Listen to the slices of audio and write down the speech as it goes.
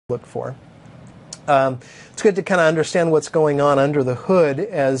look for. It's good to kind of understand what's going on under the hood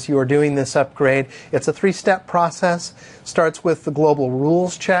as you're doing this upgrade. It's a three-step process. Starts with the global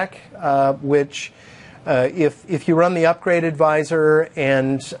rules check, which if you run the upgrade advisor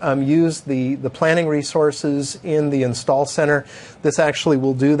and use the planning resources in the install center, this actually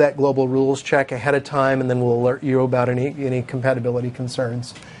will do that global rules check ahead of time, and then will alert you about any compatibility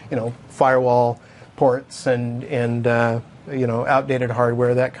concerns, firewall ports and outdated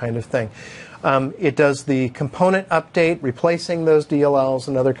hardware, that kind of thing. It does the component update, replacing those DLLs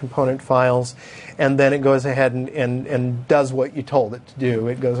and other component files, and then it goes ahead and does what you told it to do.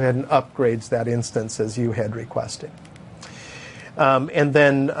 It goes ahead and upgrades that instance as you had requested. And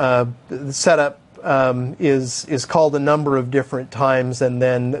then the setup is called a number of different times, and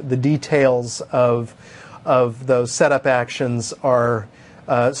then the details of those setup actions are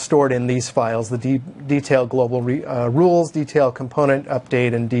stored in these files, the detail global rules, detail component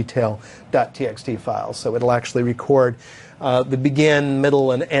update, and detail.txt files. So it'll actually record the begin,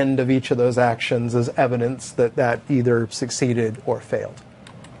 middle, and end of each of those actions as evidence that either succeeded or failed.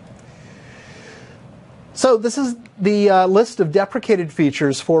 So this is the list of deprecated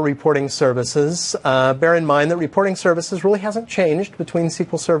features for reporting services. Bear in mind that reporting services really hasn't changed between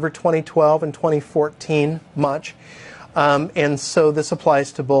SQL Server 2012 and 2014 much. And so this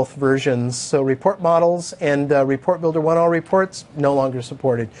applies to both versions. So report models and Report Builder 1.0 reports no longer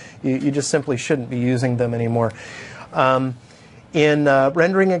supported. You just simply shouldn't be using them anymore. In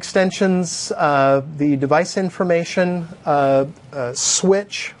rendering extensions, the device information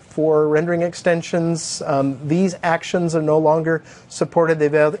switch for rendering extensions, these actions are no longer supported.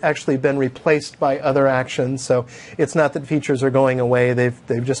 They've actually been replaced by other actions. So it's not that features are going away.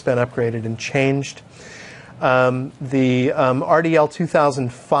 They've just been upgraded and changed. The RDL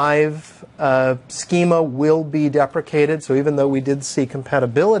 2005 schema will be deprecated. So even though we did see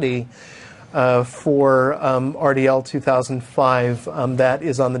compatibility for RDL 2005, that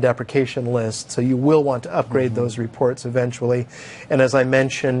is on the deprecation list. So you will want to upgrade those reports eventually. And as I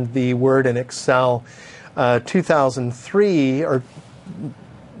mentioned, the Word and Excel 2003 or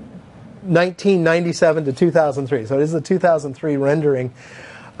 1997 to 2003. So it is the 2003 rendering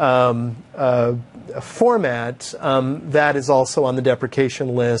format that is also on the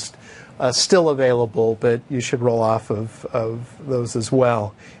deprecation list, still available, but you should roll off of those as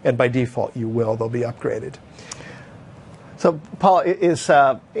well. And by default, you will. They'll be upgraded. So, Paul, is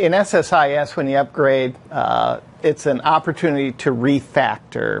in SSIS, when you upgrade, it's an opportunity to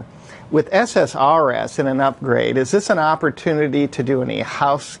refactor. With SSRS in an upgrade, is this an opportunity to do any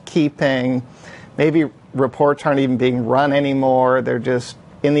housekeeping? Maybe reports aren't even being run anymore. They're just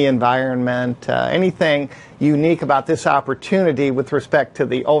in the environment. Anything unique about this opportunity with respect to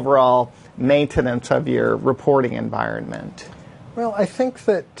the overall maintenance of your reporting environment? Well, I think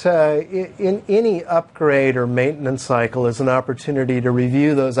that in any upgrade or maintenance cycle is an opportunity to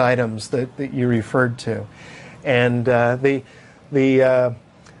review those items that you referred to. And the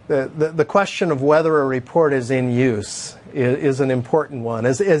question of whether a report is in use is an important one,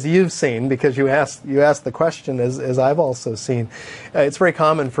 as you've seen, because you asked the question, as I've also seen. It's very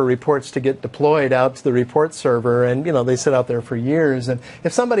common for reports to get deployed out to the report server, and they sit out there for years. And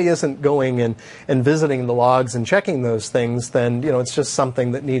if somebody isn't going and visiting the logs and checking those things, then it's just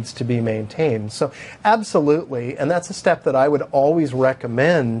something that needs to be maintained. So absolutely, and that's a step that I would always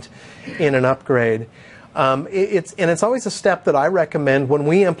recommend in an upgrade. It's always a step that I recommend when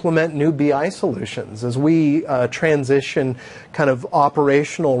we implement new BI solutions. As we transition kind of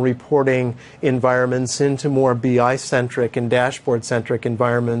operational reporting environments into more BI-centric and dashboard-centric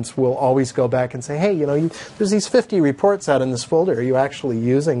environments, we'll always go back and say, hey, there's these 50 reports out in this folder. Are you actually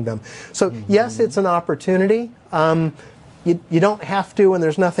using them? So yes, it's an opportunity. You don't have to, and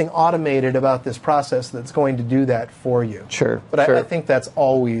there's nothing automated about this process that's going to do that for you. Sure. But sure. I think that's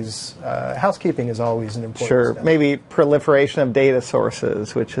always, housekeeping is always an important step. Maybe proliferation of data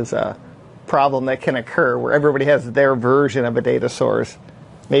sources, which is a problem that can occur where everybody has their version of a data source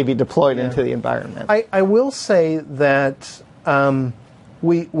maybe deployed into the environment. I will say that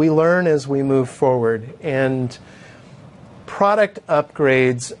we learn as we move forward, and product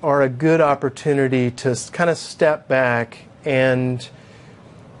upgrades are a good opportunity to kind of step back and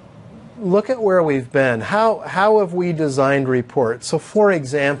look at where we've been. How have we designed reports? So for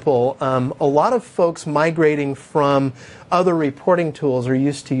example, a lot of folks migrating from other reporting tools are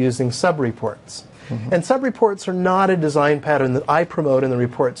used to using sub-reports. And sub-reports are not a design pattern that I promote in the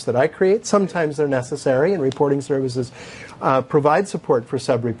reports that I create. Sometimes they're necessary, and reporting services provide support for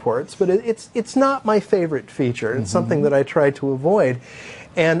sub-reports, but it's not my favorite feature. It's something that I try to avoid.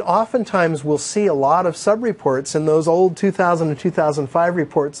 And oftentimes we'll see a lot of sub-reports in those old 2000 and 2005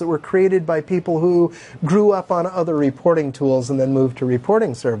 reports that were created by people who grew up on other reporting tools and then moved to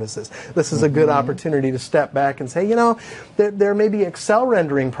reporting services. This is a good opportunity to step back and say, you know, there may be Excel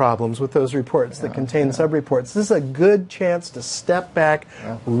rendering problems with those reports that contain sub-reports. This is a good chance to step back,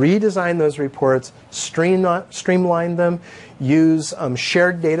 redesign those reports, streamline them, use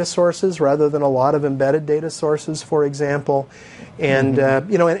shared data sources rather than a lot of embedded data sources, for example, and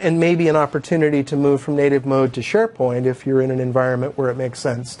you know, and maybe an opportunity to move from native mode to SharePoint if you're in an environment where it makes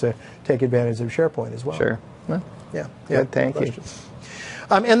sense to take advantage of SharePoint as well. Sure. Well, yeah. Good. Thank you.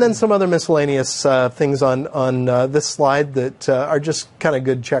 And then some other miscellaneous things on this slide that are just kind of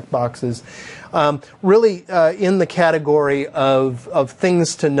good check boxes. Really in the category of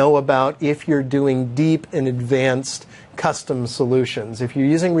things to know about if you're doing deep and advanced custom solutions. If you're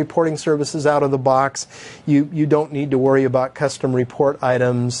using reporting services out of the box, you don't need to worry about custom report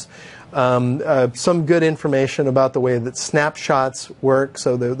items. Some good information about the way that snapshots work.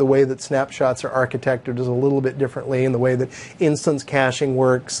 So the way that snapshots are architected is a little bit differently, and the way that instance caching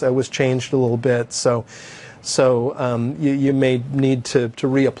works was changed a little bit. So you may need to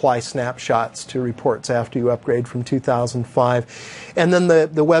reapply snapshots to reports after you upgrade from 2005. And then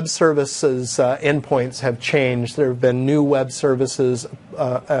the web services endpoints have changed. There have been new web services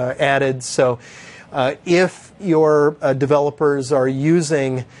added. So if your developers are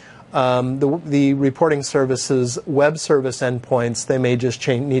using the reporting services web service endpoints, they may just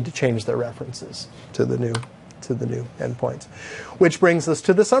need to change their references to the new endpoints. Which brings us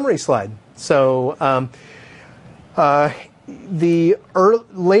to the summary slide. So the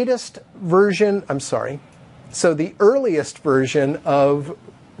latest version, so the earliest version of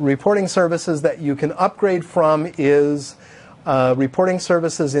reporting services that you can upgrade from is reporting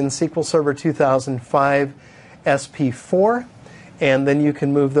services in SQL Server 2005 SP4. And then you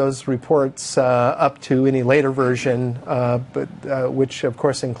can move those reports up to any later version, which of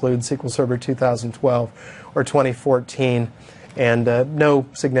course includes SQL Server 2012 or 2014. And no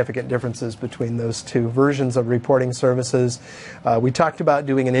significant differences between those two versions of reporting services. We talked about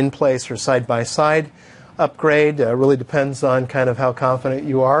doing an in-place or side-by-side upgrade. Really depends on kind of how confident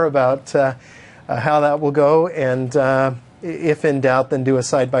you are about how that will go. And if in doubt, then do a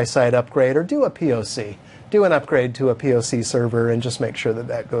side-by-side upgrade or do a POC. Do an upgrade to a POC server and just make sure that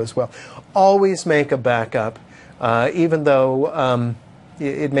that goes well. Always make a backup. Even though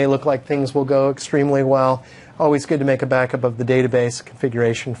it may look like things will go extremely well, always good to make a backup of the database,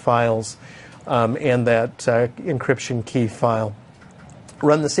 configuration files, and that encryption key file.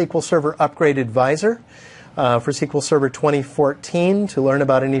 Run the SQL Server Upgrade Advisor for SQL Server 2014 to learn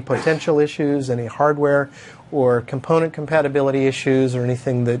about any potential issues, any hardware or component compatibility issues, or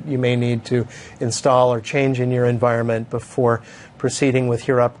anything that you may need to install or change in your environment before proceeding with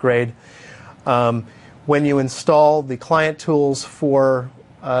your upgrade. When you install the client tools for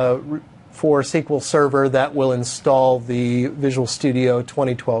SQL Server, that will install the Visual Studio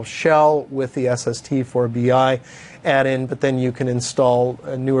 2012 shell with the SST4BI add-in, but then you can install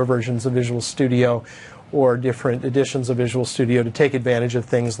newer versions of Visual Studio or different editions of Visual Studio to take advantage of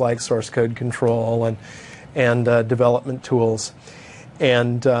things like source code control and development tools.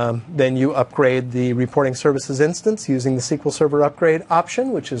 And then you upgrade the reporting services instance using the SQL Server upgrade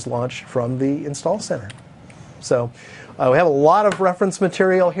option, which is launched from the Install Center. So we have a lot of reference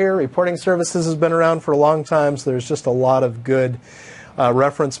material here. Reporting services has been around for a long time, so there's just a lot of good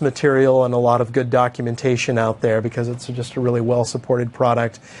reference material and a lot of good documentation out there because it's just a really well-supported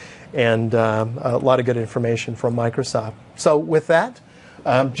product and a lot of good information from Microsoft. So with that,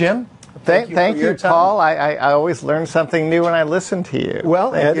 Jim, Thank you, Paul. I always learn something new when I listen to you.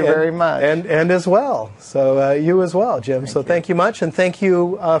 Well, thank you very much. And as well. So you as well, Jim. Thank you much, and thank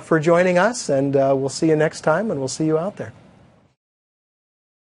you for joining us, and we'll see you next time, and we'll see you out there.